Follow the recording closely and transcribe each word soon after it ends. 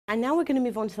And now we're going to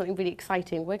move on to something really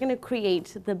exciting. We're going to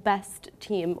create the best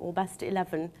team, or best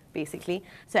 11, basically.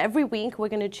 So every week we're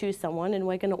going to choose someone, and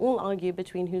we're going to all argue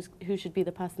between who should be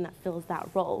the person that fills that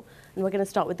role. And we're going to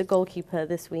start with the goalkeeper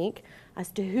this week as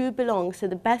to who belongs to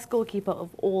the best goalkeeper of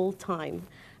all time.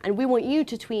 And we want you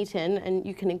to tweet in, and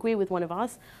you can agree with one of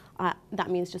us. That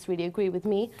means just really agree with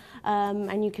me.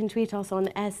 And you can tweet us on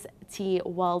ST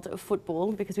World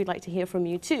Football, because we'd like to hear from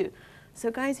you too. So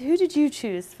guys, who did you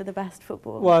choose for the best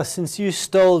football? Well, since you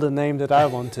stole the name that I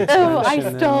wanted to mention,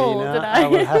 I stole, Mina, did I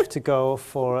will have to go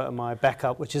for my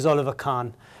backup, which is Oliver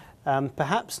Kahn.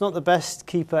 Perhaps not the best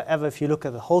keeper ever if you look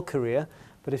at the whole career,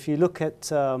 but if you look at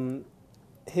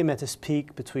him at his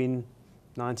peak between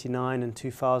 99 and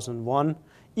 2001,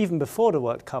 even before the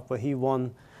World Cup, where he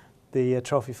won the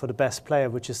trophy for the best player,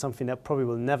 which is something that probably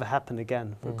will never happen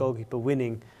again, for a goalkeeper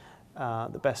winning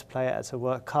the best player at a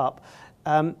World Cup.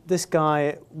 This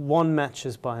guy won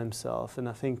matches by himself, and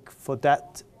I think for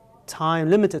that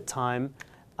time, limited time,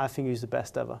 I think he's the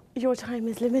best ever. Your time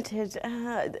is limited.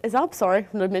 Is up, sorry,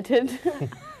 limited.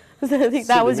 So I think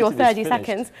that was your 30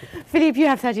 seconds. Philippe, you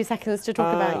have 30 seconds to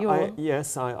talk about your...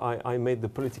 Yes, I made the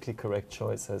politically correct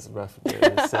choice, as Raf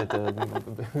said.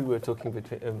 We were talking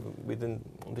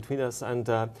between us, and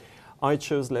I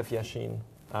chose Lev Yashin.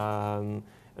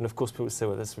 And of course, people say,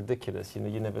 well, that's ridiculous. You know,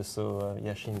 you never saw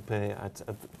Yashin play at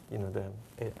you know, the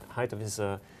height of his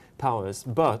powers.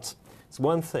 But it's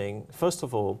one thing. First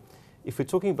of all, if we're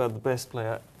talking about the best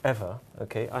player ever,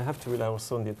 okay, I have to rely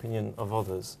also on the opinion of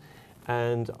others.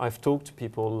 And I've talked to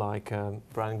people like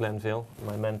Brian Glanville,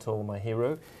 my mentor, my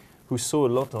hero, who saw a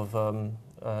lot of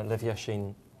Lev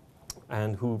Yashin,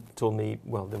 and who told me,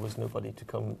 well, there was nobody to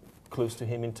come close to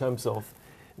him in terms of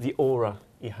the aura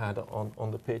he had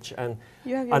on the pitch. And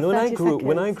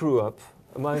when I grew up,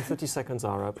 my 30 seconds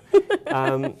are up,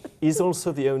 he's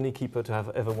also the only keeper to have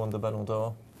ever won the Ballon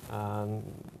d'Or,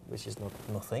 which is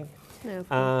nothing.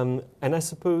 No, and I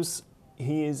suppose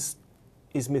he is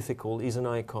mythical, he's an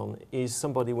icon, he's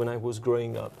somebody, when I was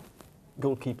growing up,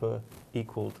 goalkeeper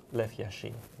equaled Lev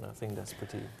Yashin. And I think that's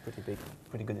pretty big,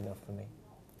 pretty good enough for me.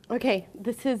 Okay,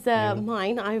 this is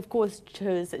mine. I, of course,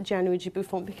 chose Gianluigi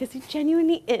Buffon because he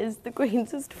genuinely is the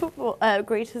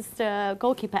greatest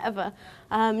goalkeeper ever.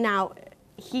 Now,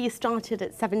 he started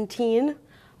at 17.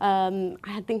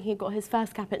 I think he got his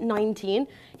first cap at 19.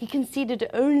 He conceded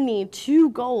only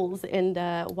 2 goals in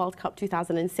the World Cup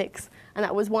 2006, and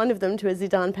that was one of them to a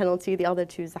Zidane penalty, the other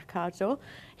to Zaccato.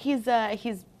 He's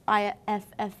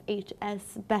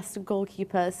IFFHS best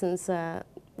goalkeeper since,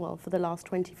 well, for the last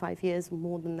 25 years,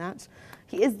 more than that.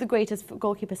 He is the greatest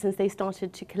goalkeeper since they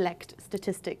started to collect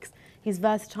statistics. He's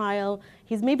versatile.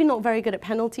 He's maybe not very good at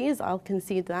penalties, I'll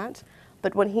concede that,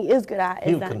 but what he is good at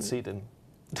is that... He'll concede him.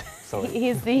 Sorry.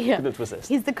 He's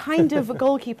the kind of a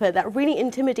goalkeeper that really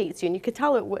intimidates you, and you could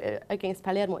tell it against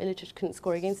Palermo. Ilicic couldn't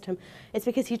score against him. It's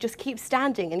because he just keeps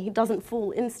standing and he doesn't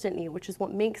fall instantly, which is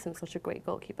what makes him such a great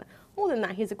goalkeeper. More than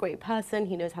that, he's a great person.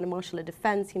 He knows how to marshal a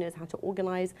defense. He knows how to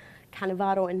organize.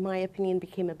 Cannavaro, in my opinion,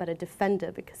 became a better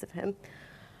defender because of him.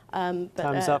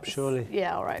 Time's up, surely.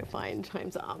 Yeah, all right, fine,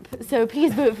 time's up. So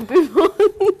please vote for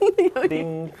Buffon.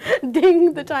 Ding.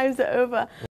 Ding, the times are over.